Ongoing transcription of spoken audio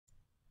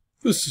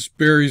This is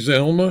Barry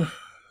Zalma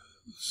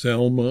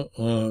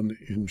on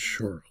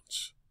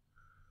insurance.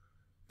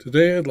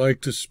 Today I'd like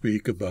to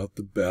speak about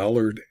the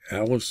Ballard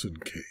Allison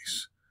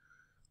case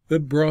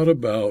that brought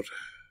about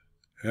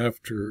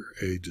after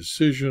a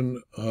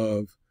decision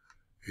of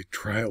a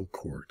trial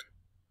court.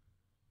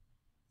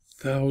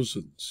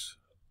 Thousands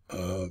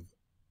of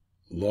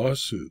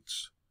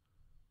lawsuits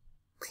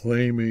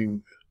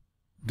claiming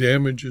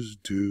damages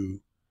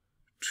due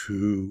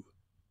to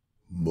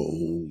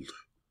mold,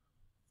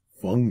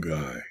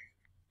 fungi.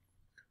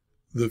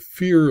 The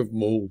fear of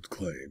mold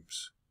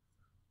claims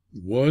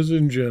was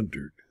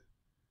engendered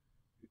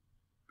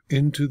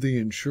into the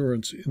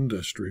insurance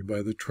industry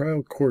by the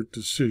trial court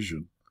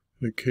decision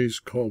in a case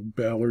called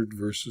Ballard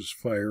versus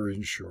Fire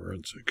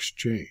Insurance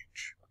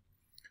Exchange,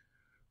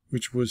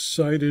 which was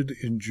cited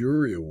in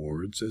jury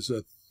awards as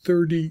a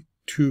 $32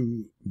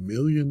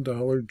 million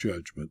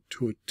judgment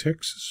to a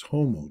Texas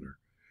homeowner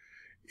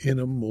in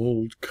a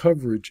mold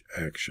coverage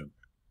action.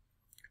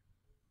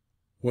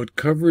 What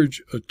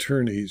coverage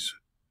attorneys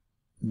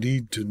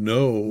need to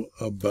know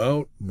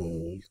about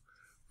mold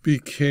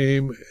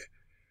became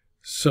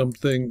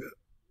something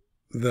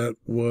that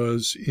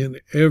was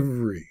in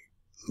every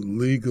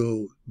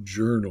legal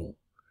journal,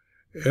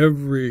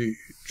 every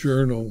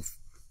journal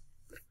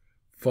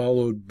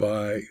followed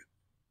by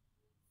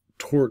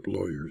tort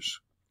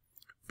lawyers,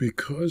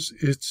 because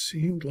it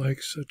seemed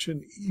like such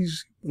an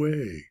easy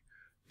way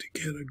to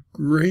get a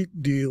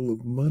great deal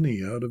of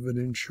money out of an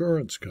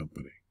insurance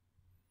company.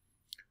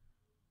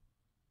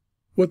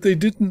 What they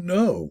didn't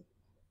know,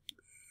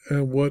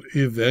 and what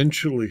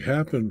eventually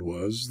happened,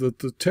 was that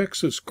the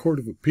Texas Court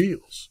of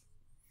Appeals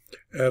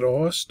at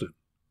Austin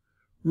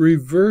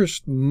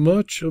reversed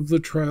much of the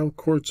trial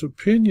court's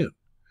opinion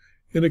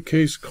in a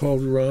case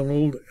called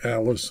Ronald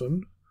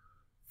Allison,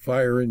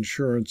 Fire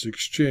Insurance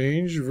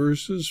Exchange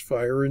versus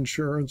Fire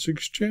Insurance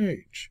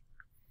Exchange,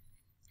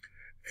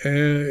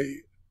 a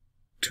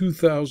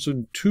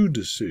 2002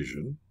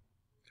 decision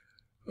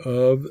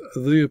of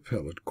the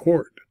appellate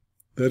court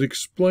that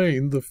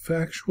explained the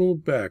factual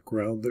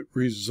background that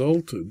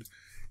resulted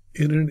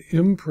in an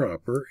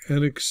improper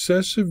and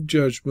excessive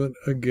judgment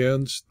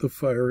against the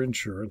Fire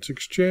Insurance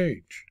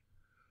Exchange.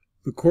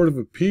 The Court of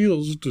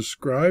Appeals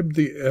described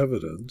the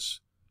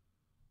evidence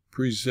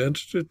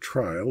presented at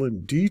trial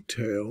in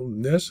detail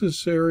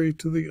necessary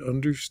to the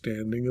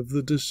understanding of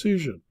the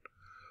decision.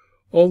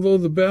 Although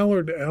the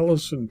Ballard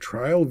Allison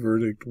trial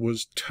verdict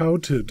was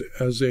touted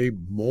as a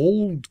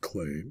mold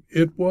claim,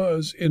 it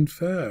was, in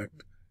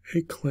fact,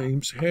 a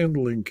claims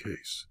handling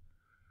case.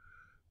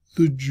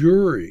 The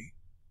jury,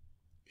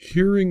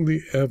 hearing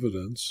the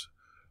evidence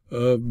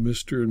of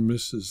Mr. and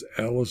Mrs.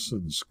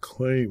 Allison's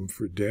claim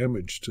for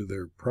damage to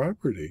their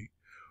property,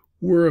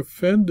 were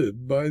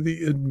offended by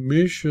the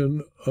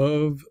admission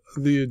of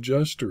the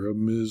adjuster, a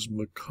Ms.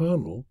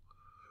 McConnell,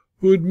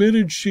 who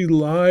admitted she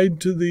lied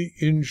to the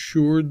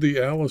insured, the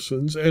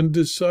Allisons, and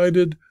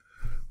decided,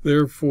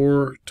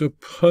 therefore, to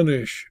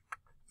punish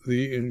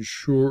the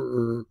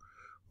insurer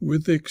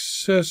with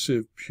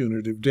excessive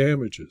punitive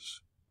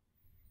damages.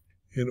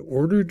 In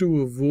order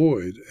to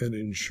avoid an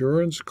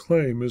insurance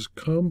claim as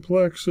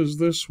complex as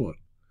this one,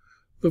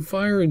 the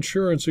Fire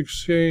Insurance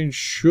Exchange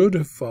should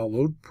have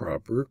followed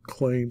proper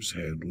claims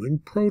handling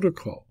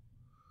protocol.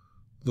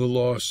 The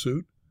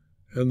lawsuit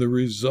and the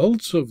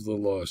results of the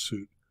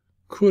lawsuit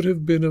could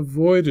have been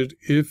avoided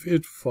if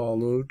it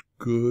followed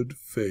good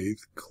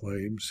faith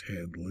claims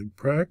handling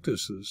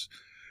practices,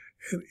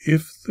 and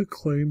if the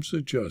claims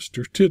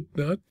adjuster did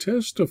not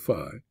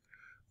testify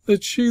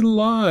that she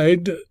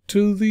lied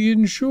to the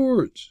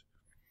insureds.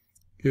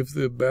 If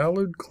the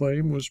Ballard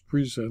claim was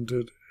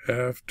presented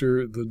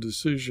after the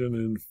decision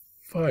in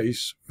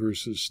Feist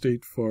versus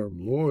State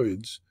Farm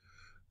Lloyd's,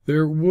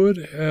 there would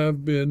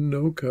have been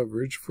no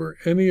coverage for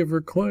any of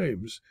her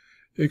claims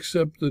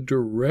except the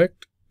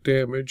direct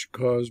damage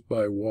caused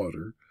by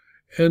water,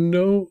 and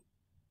no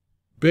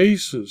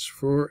basis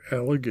for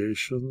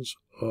allegations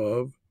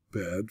of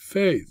bad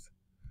faith.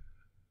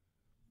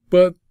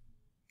 But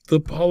the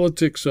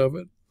politics of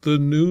it, the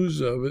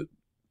news of it,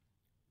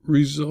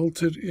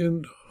 resulted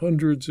in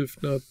hundreds, if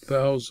not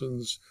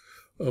thousands,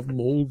 of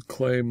mold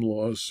claim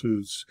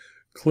lawsuits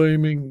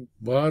claiming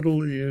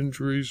bodily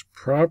injuries,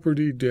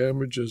 property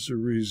damage as a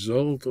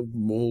result of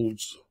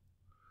molds.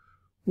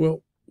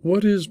 Well,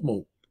 what is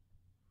mold?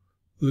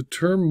 The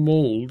term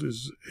mold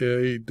is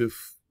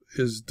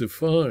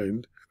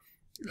defined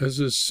as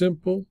a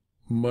simple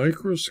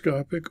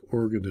microscopic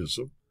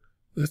organism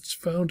that's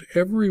found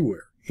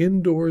everywhere,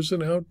 indoors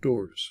and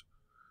outdoors.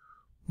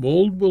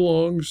 Mold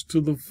belongs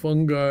to the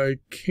fungi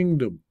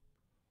kingdom.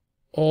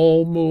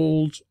 All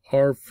molds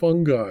are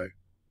fungi,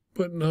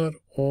 but not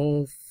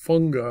all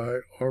fungi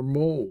are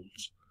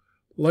molds.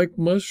 Like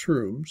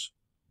mushrooms,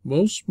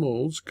 most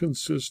molds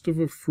consist of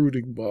a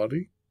fruiting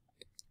body,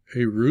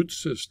 a root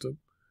system,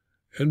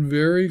 and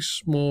very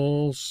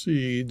small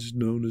seeds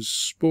known as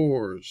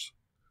spores.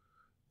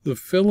 The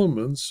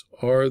filaments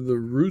are the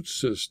root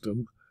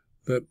system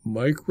that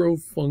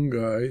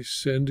microfungi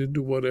send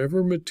into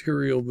whatever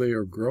material they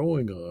are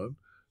growing on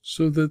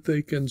so that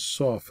they can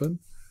soften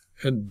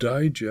and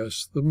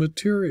digest the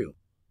material.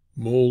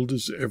 Mold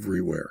is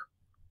everywhere.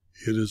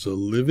 It is a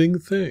living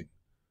thing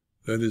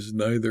that is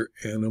neither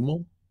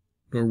animal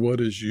nor what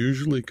is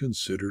usually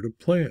considered a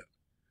plant.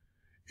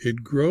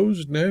 It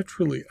grows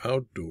naturally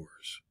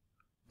outdoors.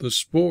 The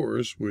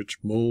spores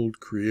which mold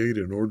create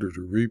in order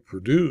to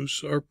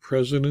reproduce are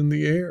present in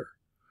the air.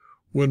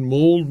 When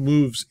mold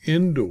moves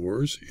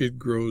indoors, it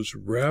grows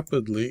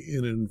rapidly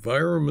in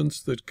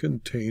environments that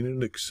contain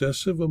an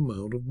excessive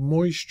amount of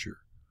moisture.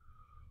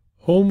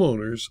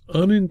 Homeowners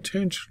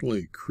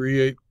unintentionally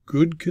create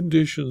good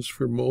conditions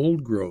for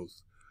mold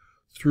growth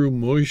through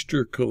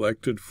moisture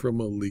collected from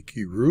a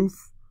leaky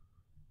roof,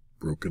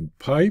 broken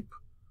pipe,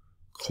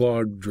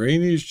 clogged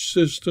drainage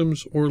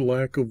systems, or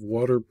lack of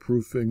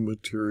waterproofing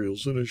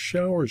materials in a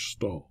shower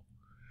stall.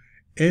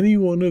 Any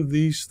one of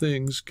these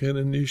things can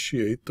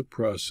initiate the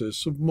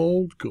process of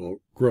mold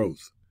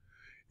growth.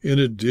 In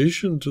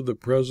addition to the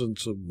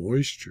presence of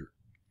moisture,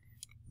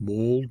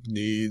 mold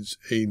needs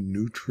a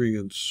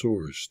nutrient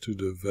source to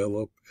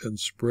develop and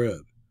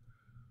spread.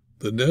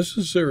 The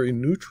necessary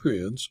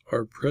nutrients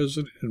are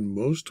present in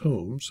most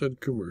homes and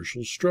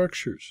commercial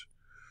structures.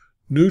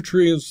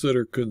 Nutrients that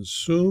are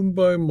consumed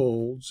by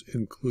molds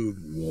include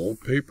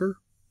wallpaper,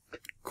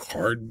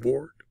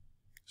 cardboard,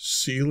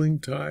 ceiling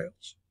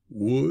tiles,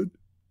 wood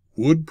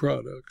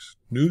products,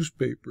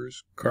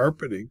 newspapers,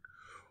 carpeting,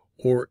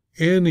 or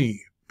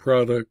any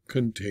product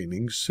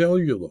containing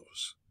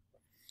cellulose.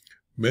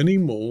 Many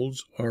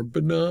molds are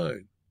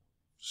benign.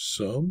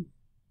 Some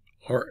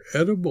are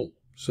edible,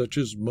 such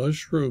as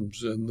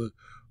mushrooms and the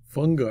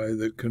fungi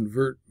that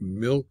convert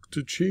milk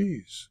to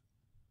cheese.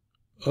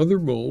 Other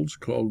molds,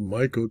 called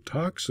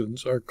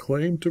mycotoxins, are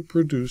claimed to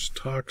produce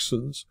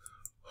toxins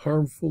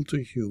harmful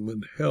to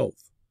human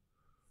health.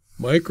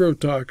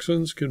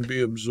 Microtoxins can be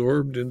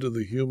absorbed into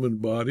the human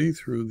body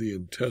through the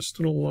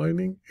intestinal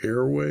lining,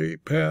 airway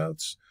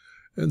paths,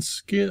 and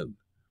skin.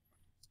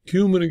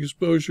 Human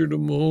exposure to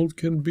mold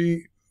can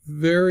be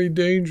very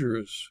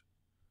dangerous.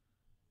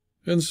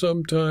 And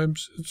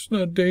sometimes it's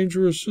not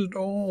dangerous at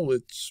all.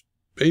 It's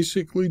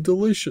basically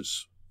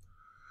delicious.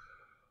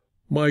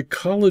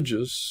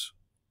 Mycologists,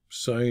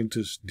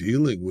 scientists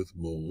dealing with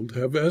mold,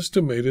 have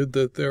estimated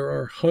that there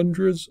are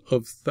hundreds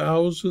of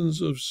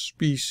thousands of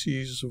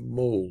species of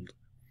mold,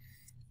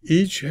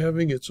 each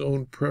having its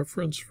own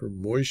preference for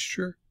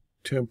moisture,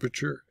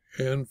 temperature,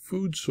 and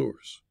food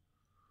source.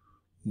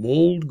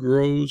 Mold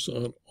grows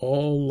on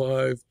all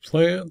live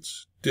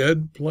plants,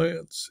 dead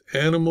plants,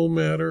 animal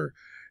matter,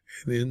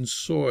 and in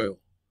soil.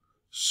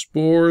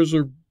 Spores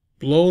are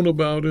blown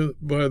about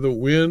by the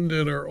wind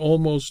and are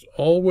almost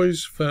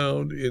always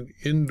found in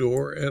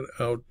indoor and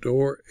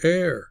outdoor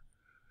air.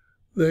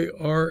 They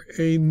are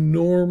a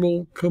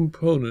normal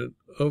component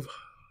of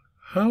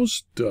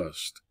house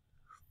dust.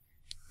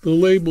 The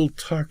label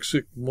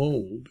toxic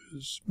mold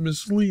is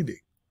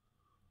misleading.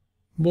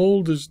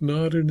 Mold is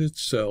not in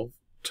itself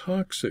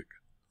toxic.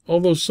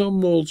 Although some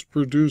molds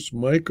produce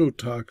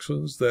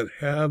mycotoxins that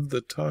have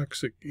the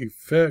toxic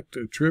effect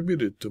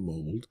attributed to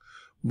mold,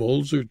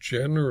 molds are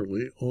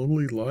generally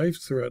only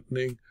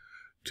life-threatening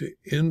to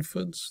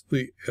infants,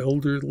 the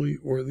elderly,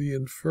 or the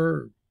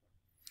infirm.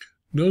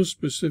 No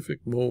specific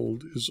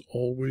mold is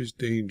always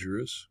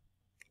dangerous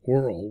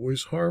or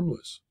always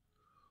harmless.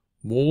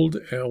 Mold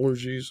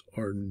allergies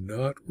are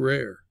not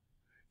rare.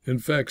 In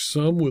fact,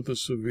 some with a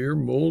severe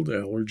mold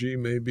allergy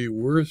may be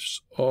worse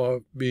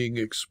off being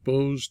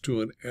exposed to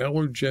an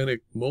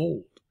allergenic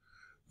mold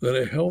than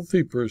a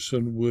healthy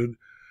person would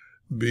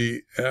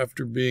be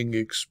after being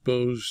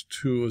exposed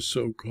to a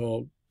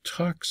so-called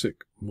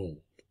toxic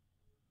mold.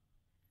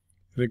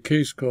 In a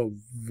case called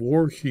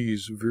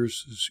Voorhees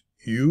versus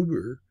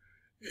Huber,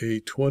 a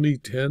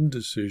 2010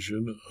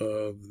 decision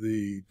of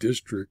the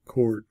District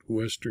Court,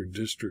 Western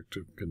District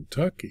of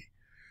Kentucky,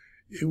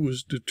 it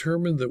was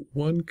determined that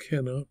one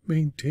cannot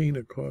maintain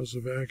a cause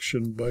of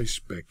action by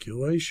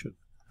speculation.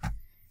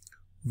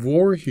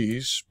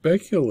 Voorhees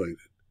speculated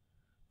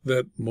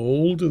that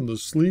mold in the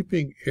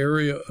sleeping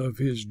area of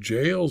his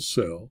jail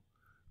cell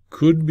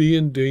could be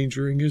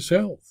endangering his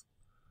health.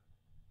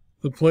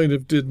 The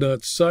plaintiff did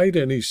not cite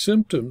any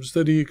symptoms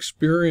that he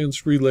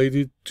experienced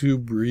related to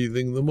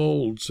breathing the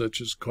mold, such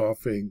as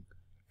coughing,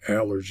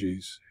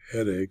 allergies,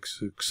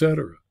 headaches,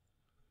 etc.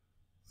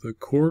 The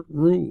court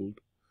ruled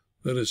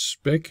that a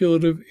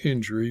speculative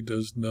injury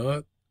does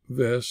not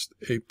vest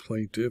a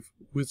plaintiff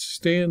with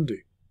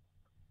standing.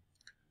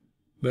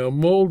 Now,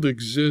 mold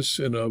exists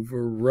in a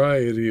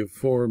variety of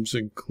forms,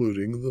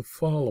 including the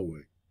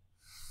following.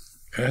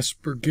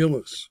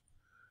 Aspergillus.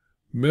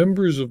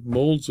 Members of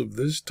molds of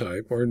this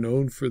type are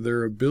known for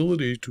their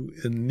ability to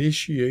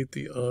initiate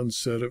the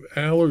onset of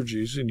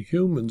allergies in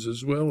humans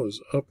as well as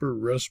upper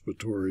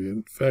respiratory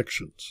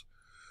infections.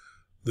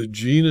 The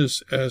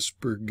genus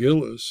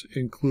Aspergillus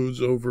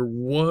includes over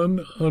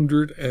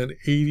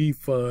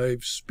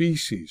 185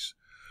 species.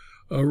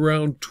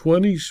 Around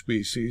 20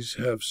 species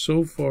have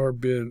so far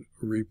been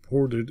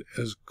reported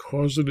as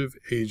causative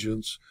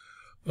agents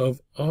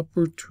of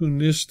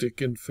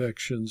opportunistic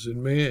infections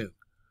in man.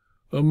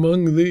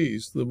 Among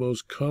these, the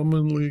most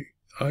commonly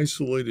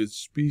isolated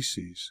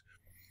species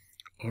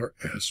are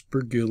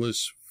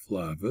Aspergillus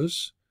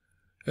flavus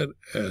and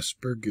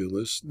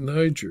Aspergillus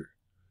niger.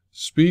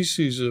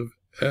 Species of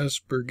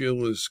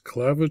Aspergillus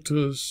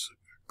clavatus,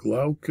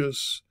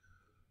 glaucus,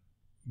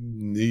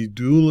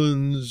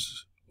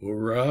 nidulans,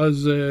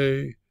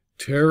 oraceae,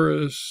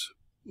 pteris,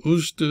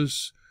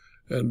 ustus,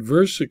 and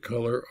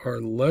versicolor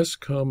are less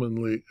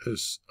commonly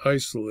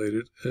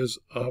isolated as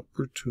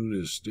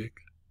opportunistic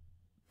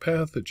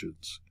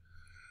pathogens.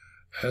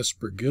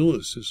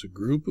 Aspergillus is a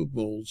group of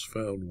molds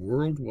found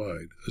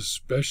worldwide,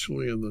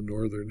 especially in the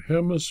northern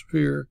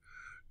hemisphere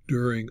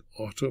during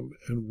autumn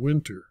and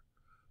winter.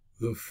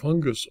 The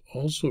fungus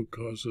also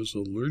causes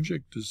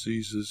allergic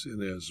diseases in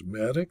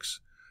asthmatics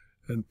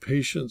and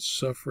patients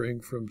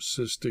suffering from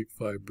cystic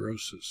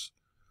fibrosis.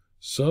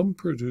 Some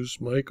produce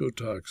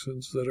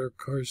mycotoxins that are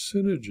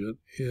carcinogen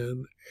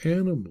in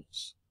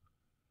animals.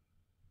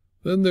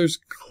 Then there's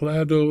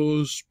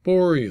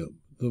Cladosporium,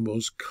 the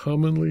most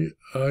commonly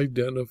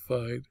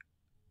identified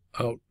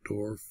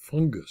outdoor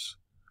fungus.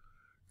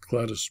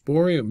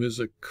 Cladosporium is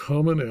a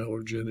common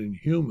allergen in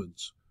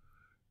humans.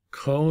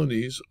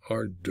 Colonies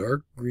are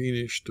dark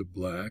greenish to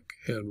black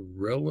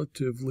and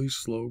relatively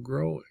slow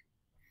growing.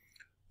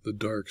 The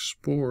dark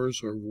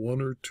spores are 1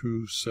 or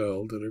 2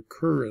 celled and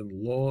occur in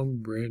long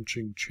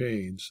branching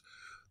chains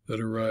that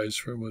arise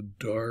from a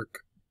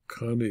dark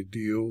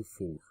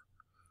conidiophore.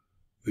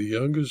 The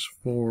youngest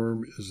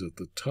form is at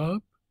the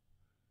top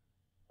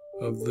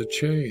of the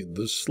chain.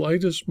 The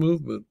slightest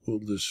movement will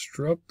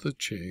disrupt the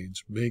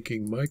chains,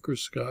 making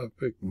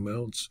microscopic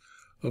mounts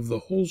of the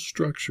whole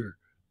structure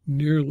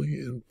nearly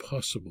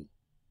impossible.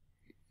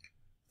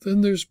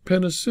 Then there's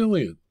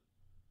penicillium,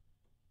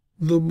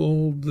 the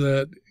mold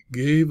that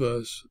gave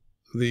us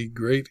the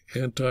great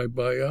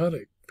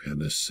antibiotic,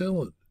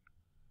 penicillin.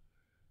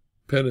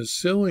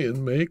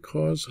 Penicillium may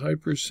cause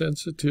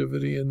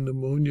hypersensitivity and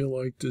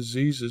pneumonia-like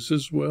diseases,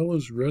 as well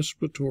as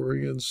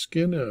respiratory and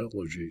skin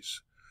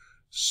allergies.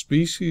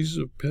 Species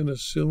of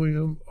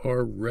penicillium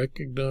are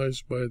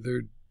recognized by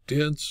their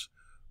dense,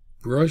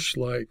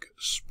 brush-like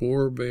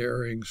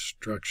spore-bearing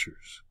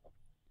structures.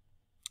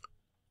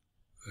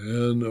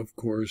 And, of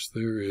course,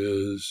 there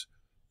is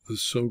the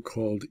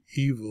so-called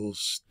evil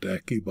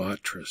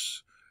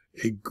Stachybotrys,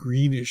 a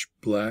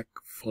greenish-black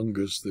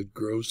fungus that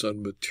grows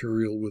on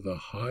material with a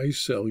high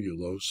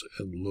cellulose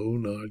and low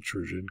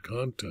nitrogen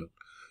content,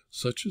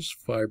 such as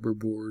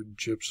fiberboard,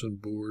 gypsum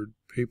board,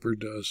 paper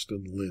dust,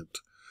 and lint,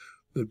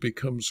 that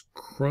becomes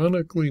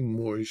chronically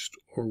moist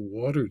or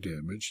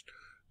water-damaged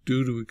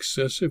due to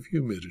excessive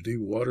humidity,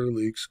 water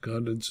leaks,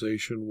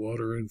 condensation,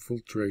 water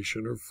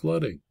infiltration, or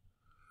flooding.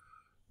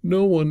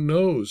 No one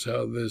knows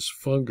how this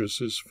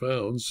fungus is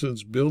found,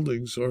 since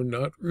buildings are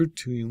not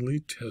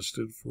routinely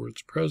tested for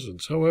its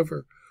presence.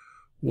 However,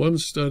 one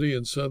study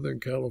in Southern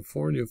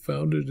California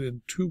found it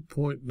in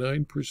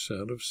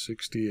 2.9% of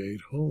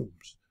 68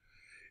 homes.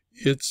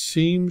 It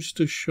seems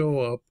to show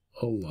up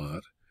a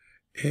lot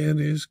and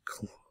is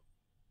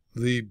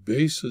the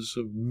basis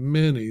of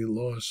many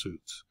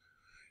lawsuits.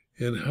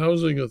 In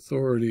Housing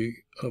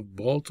Authority of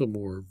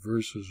Baltimore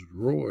versus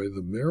Roy,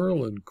 the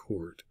Maryland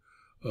Court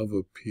of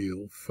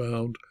Appeal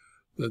found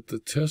that the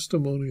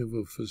testimony of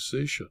a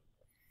physician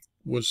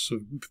was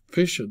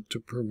sufficient to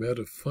permit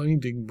a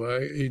finding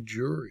by a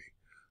jury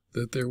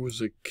that there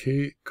was a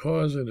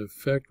cause and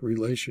effect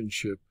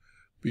relationship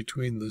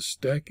between the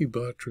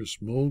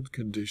Stachybotrys mold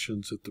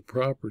conditions at the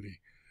property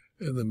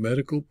and the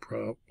medical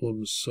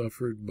problems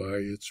suffered by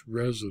its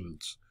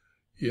residents.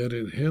 Yet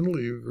in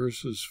Henley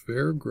versus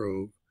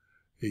Fairgrove,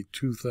 a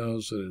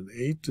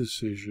 2008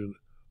 decision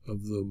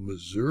of the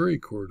Missouri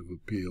Court of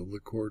Appeal, the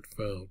court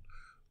found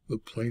the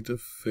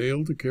plaintiff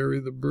failed to carry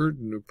the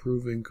burden of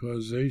proving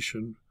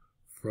causation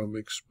from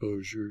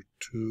exposure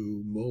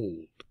to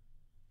mold.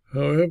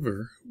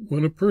 However,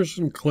 when a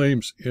person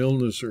claims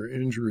illness or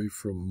injury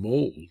from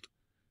mold,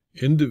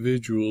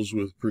 individuals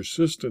with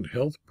persistent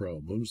health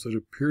problems that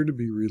appear to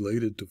be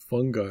related to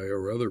fungi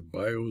or other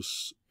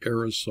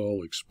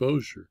bioaerosol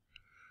exposure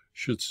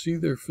should see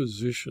their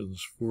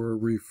physicians for a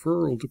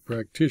referral to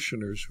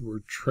practitioners who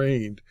are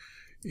trained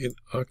in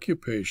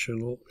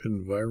occupational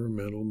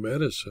environmental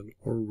medicine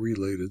or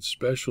related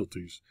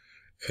specialties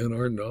and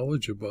are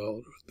knowledgeable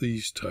about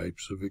these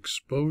types of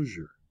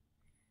exposure.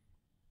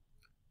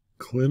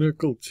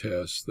 Clinical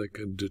tests that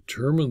can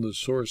determine the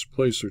source,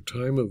 place, or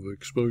time of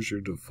exposure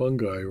to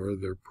fungi or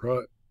their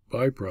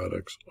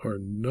byproducts are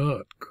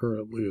not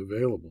currently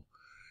available.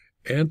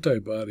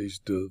 Antibodies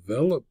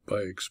developed by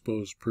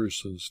exposed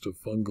persons to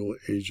fungal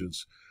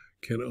agents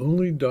can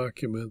only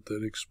document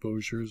that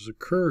exposure has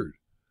occurred.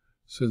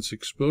 Since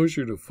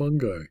exposure to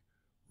fungi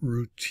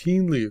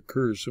routinely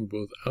occurs in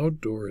both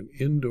outdoor and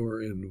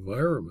indoor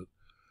environment,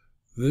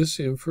 this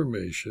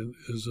information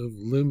is of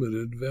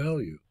limited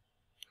value.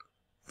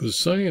 The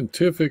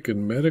scientific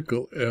and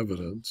medical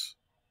evidence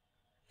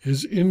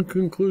is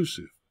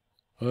inconclusive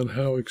on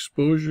how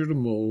exposure to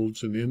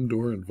molds in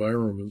indoor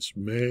environments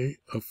may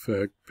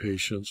affect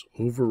patients'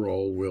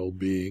 overall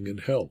well-being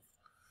and health.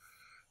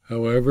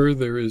 However,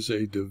 there is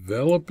a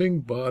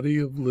developing body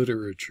of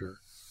literature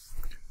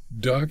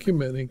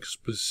documenting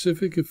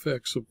specific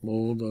effects of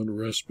mold on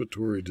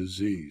respiratory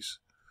disease.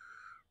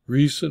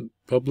 Recent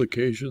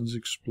publications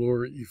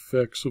explore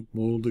effects of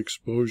mold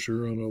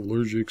exposure on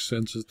allergic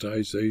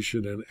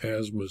sensitization and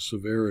asthma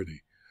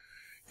severity.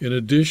 In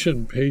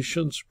addition,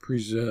 patients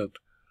present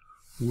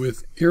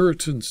with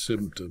irritant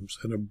symptoms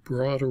and a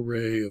broad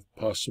array of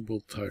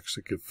possible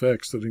toxic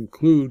effects that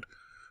include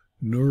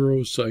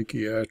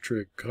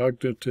neuropsychiatric,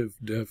 cognitive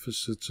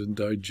deficits, and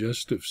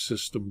digestive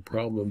system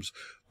problems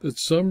that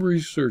some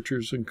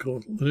researchers and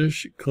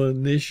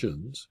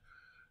clinicians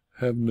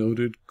have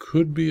noted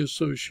could be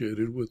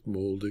associated with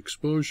mold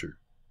exposure.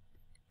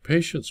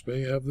 Patients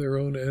may have their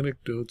own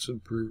anecdotes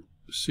and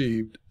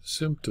perceived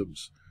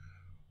symptoms,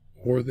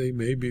 or they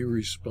may be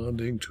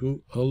responding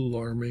to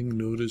alarming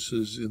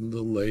notices in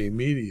the lay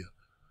media.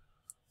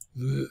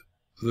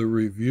 The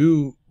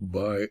review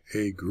by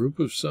a group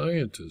of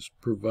scientists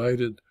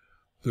provided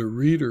the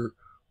reader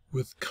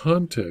with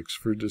context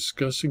for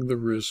discussing the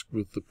risk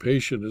with the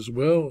patient, as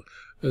well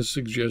as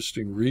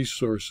suggesting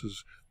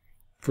resources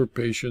for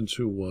patients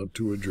who want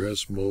to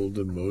address mold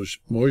and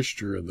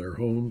moisture in their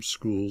homes,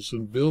 schools,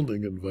 and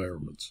building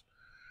environments.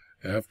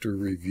 After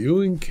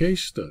reviewing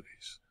case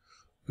studies,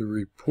 the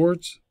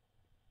reports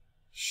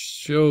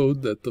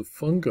showed that the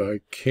fungi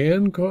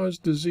can cause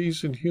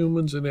disease in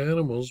humans and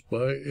animals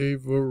by a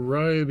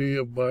variety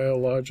of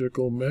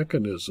biological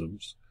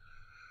mechanisms,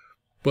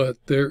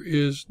 but there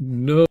is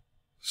no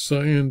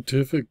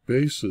scientific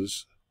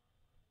basis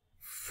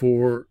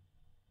for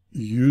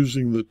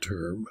using the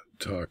term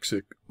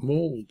toxic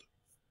mold.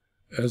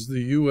 As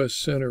the U.S.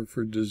 Center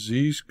for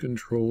Disease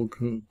Control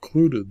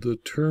concluded, the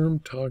term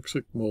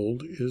toxic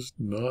mold is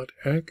not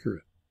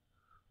accurate.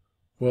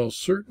 While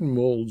certain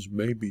molds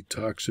may be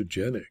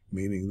toxigenic,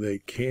 meaning they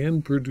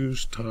can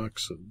produce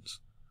toxins,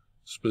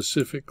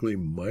 specifically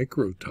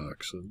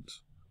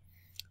microtoxins,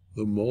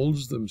 the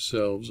molds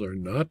themselves are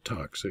not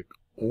toxic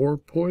or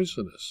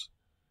poisonous.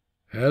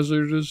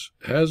 Hazards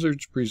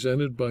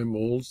presented by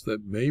molds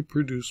that may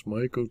produce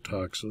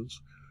mycotoxins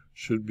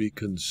should be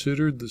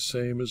considered the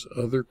same as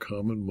other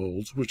common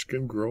molds which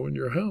can grow in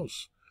your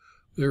house.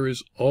 There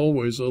is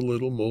always a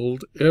little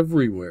mold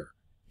everywhere,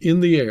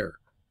 in the air,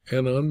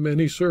 and on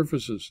many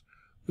surfaces.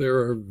 There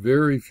are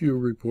very few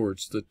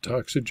reports that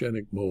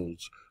toxigenic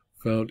molds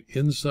found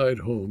inside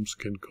homes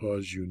can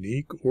cause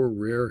unique or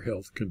rare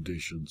health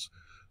conditions,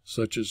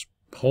 such as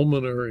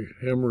pulmonary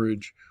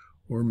hemorrhage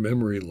or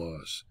memory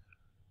loss.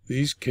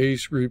 These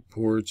case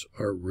reports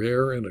are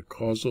rare, and a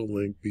causal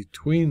link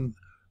between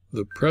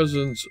the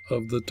presence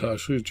of the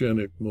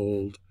toxigenic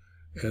mold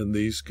and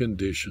these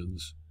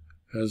conditions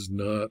has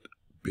not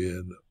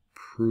been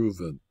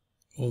proven.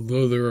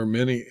 Although there are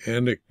many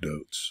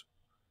anecdotes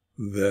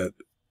that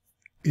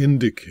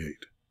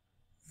indicate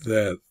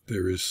that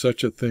there is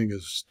such a thing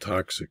as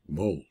toxic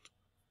mold,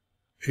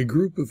 a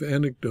group of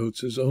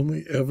anecdotes is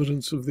only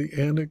evidence of the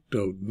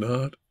anecdote,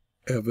 not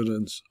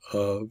evidence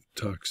of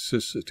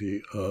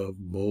toxicity of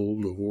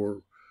mold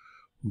or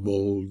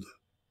mold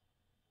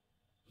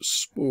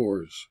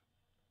spores.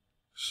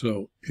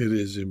 So it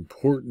is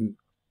important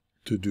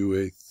to do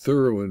a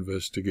thorough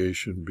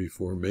investigation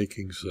before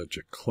making such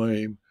a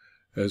claim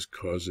as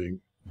causing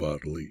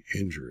bodily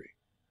injury.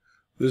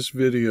 This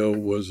video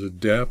was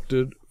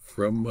adapted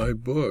from my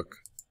book,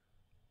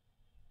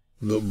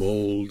 The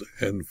Mold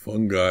and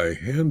Fungi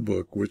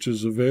Handbook, which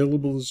is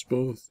available as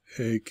both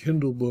a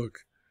Kindle book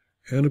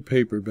and a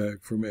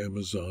paperback from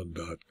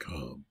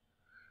Amazon.com.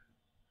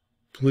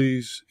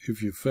 Please,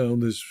 if you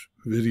found this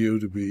video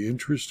to be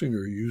interesting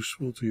or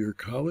useful to your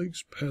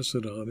colleagues, pass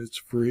it on. It's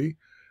free.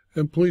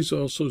 And please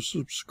also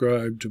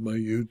subscribe to my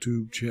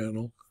YouTube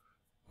channel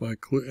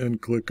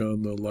and click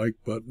on the like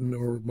button,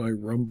 or my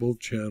Rumble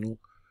channel,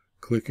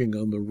 clicking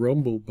on the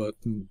Rumble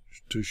button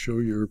to show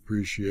your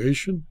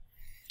appreciation.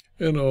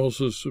 And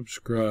also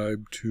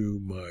subscribe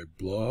to my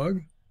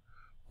blog,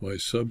 my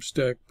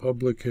Substack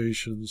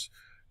publications,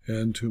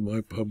 and to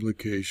my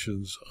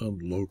publications on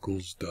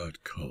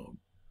locals.com.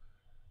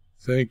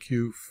 Thank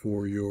you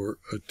for your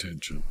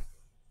attention.